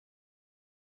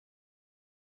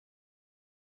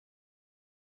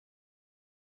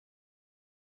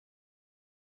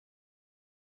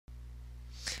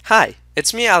Hi,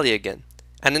 it's me Ali again,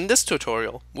 and in this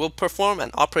tutorial we'll perform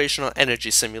an operational energy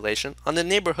simulation on the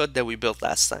neighborhood that we built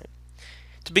last time.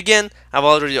 To begin, I've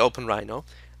already opened Rhino,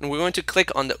 and we're going to click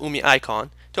on the UMI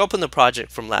icon to open the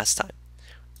project from last time.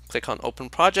 Click on Open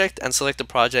Project and select the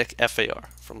project FAR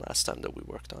from last time that we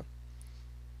worked on.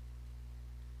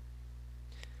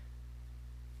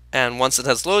 And once it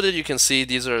has loaded, you can see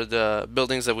these are the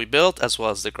buildings that we built as well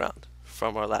as the ground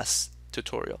from our last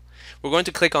tutorial. We're going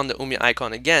to click on the UMI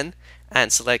icon again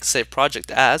and select Save Project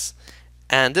As,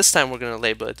 and this time we're going to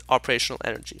label it Operational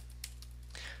Energy.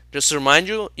 Just to remind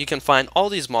you, you can find all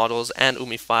these models and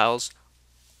UMI files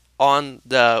on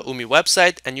the UMI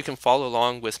website, and you can follow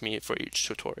along with me for each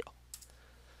tutorial.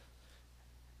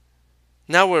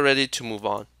 Now we're ready to move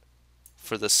on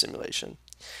for this simulation.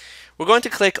 We're going to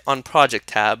click on Project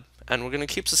tab, and we're going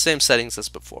to keep the same settings as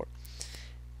before.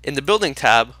 In the Building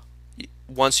tab,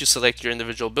 once you select your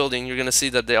individual building, you're going to see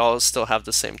that they all still have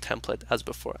the same template as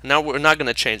before. Now we're not going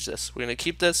to change this. We're going to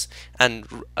keep this and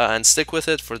stick with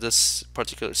it for this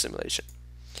particular simulation.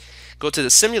 Go to the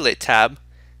Simulate tab,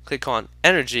 click on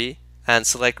Energy, and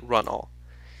select Run All.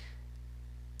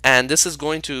 And this is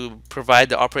going to provide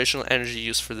the operational energy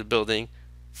use for the building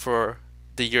for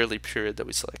the yearly period that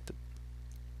we selected.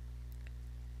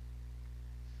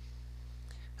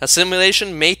 A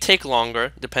simulation may take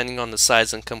longer depending on the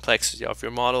size and complexity of your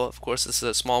model. Of course, this is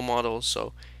a small model,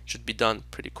 so it should be done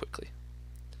pretty quickly.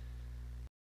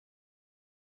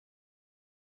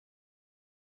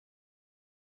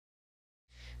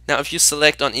 Now, if you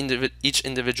select on each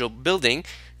individual building,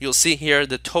 you'll see here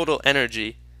the total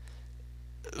energy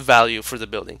value for the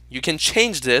building. You can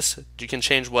change this. You can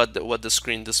change what the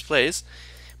screen displays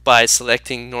by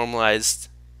selecting Normalized,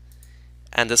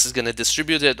 and this is going to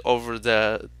distribute it over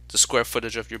the square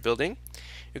footage of your building.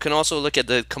 You can also look at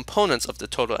the components of the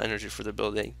total energy for the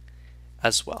building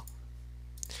as well.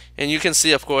 And you can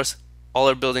see, of course, all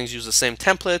our buildings use the same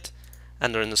template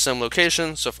and they're in the same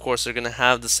location, so of course they're going to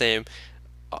have the same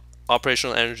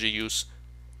operational energy use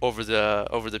over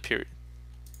the period.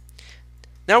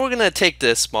 Now we're going to take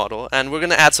this model and we're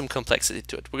going to add some complexity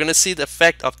to it. We're going to see the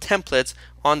effect of templates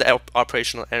on the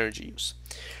operational energy use.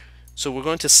 So we're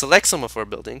going to select some of our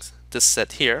buildings, this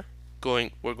set here.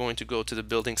 We're going to go to the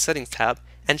Building Settings tab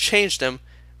and change them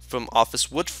from Office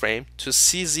Wood Frame to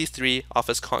CZ3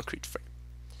 Office Concrete Frame.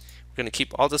 We're going to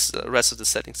keep all the rest of the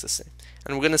settings the same.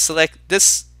 And we're going to select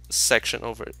this section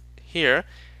over here,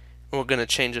 and we're going to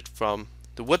change it from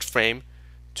the wood frame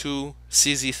to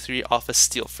CZ3 Office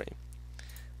Steel Frame.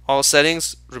 All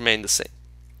settings remain the same.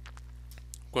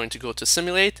 We're going to go to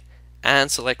Simulate and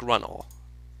select Run All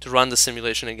to run the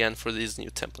simulation again for these new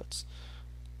templates.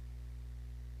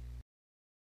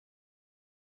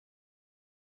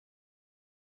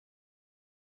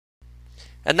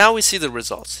 And now we see the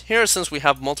results. Here, since we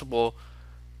have multiple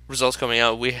results coming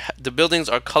out, the buildings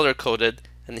are color coded,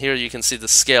 and here you can see the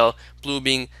scale, blue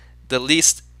being the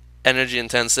least energy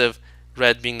intensive,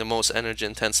 red being the most energy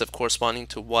intensive, corresponding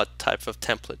to what type of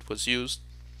template was used.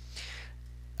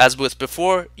 As with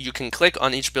before, you can click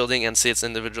on each building and see its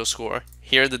individual score.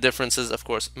 Here the differences, of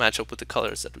course, match up with the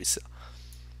colors that we see.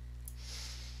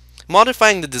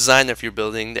 Modifying the design of your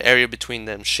building, the area between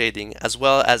them, shading, as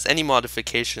well as any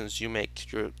modifications you make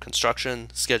to your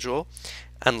construction schedule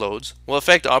and loads will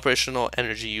affect the operational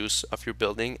energy use of your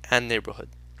building and neighborhood.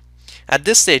 At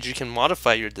this stage, you can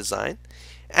modify your design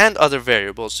and other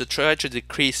variables to try to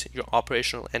decrease your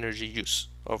operational energy use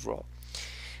overall.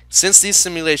 Since these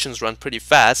simulations run pretty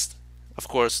fast, of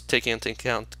course taking into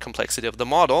account the complexity of the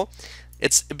model,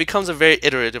 it becomes a very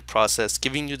iterative process,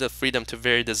 giving you the freedom to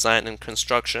vary design and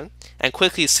construction and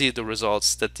quickly see the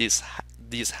results that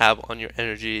these have on your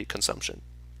energy consumption.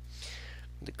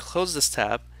 To close this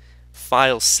tab,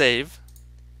 File, Save,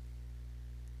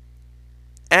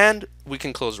 and we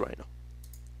can close Rhino.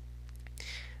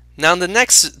 Now in the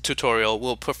next tutorial,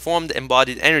 we'll perform the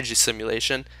embodied energy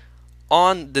simulation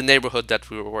on the neighborhood that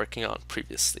we were working on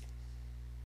previously.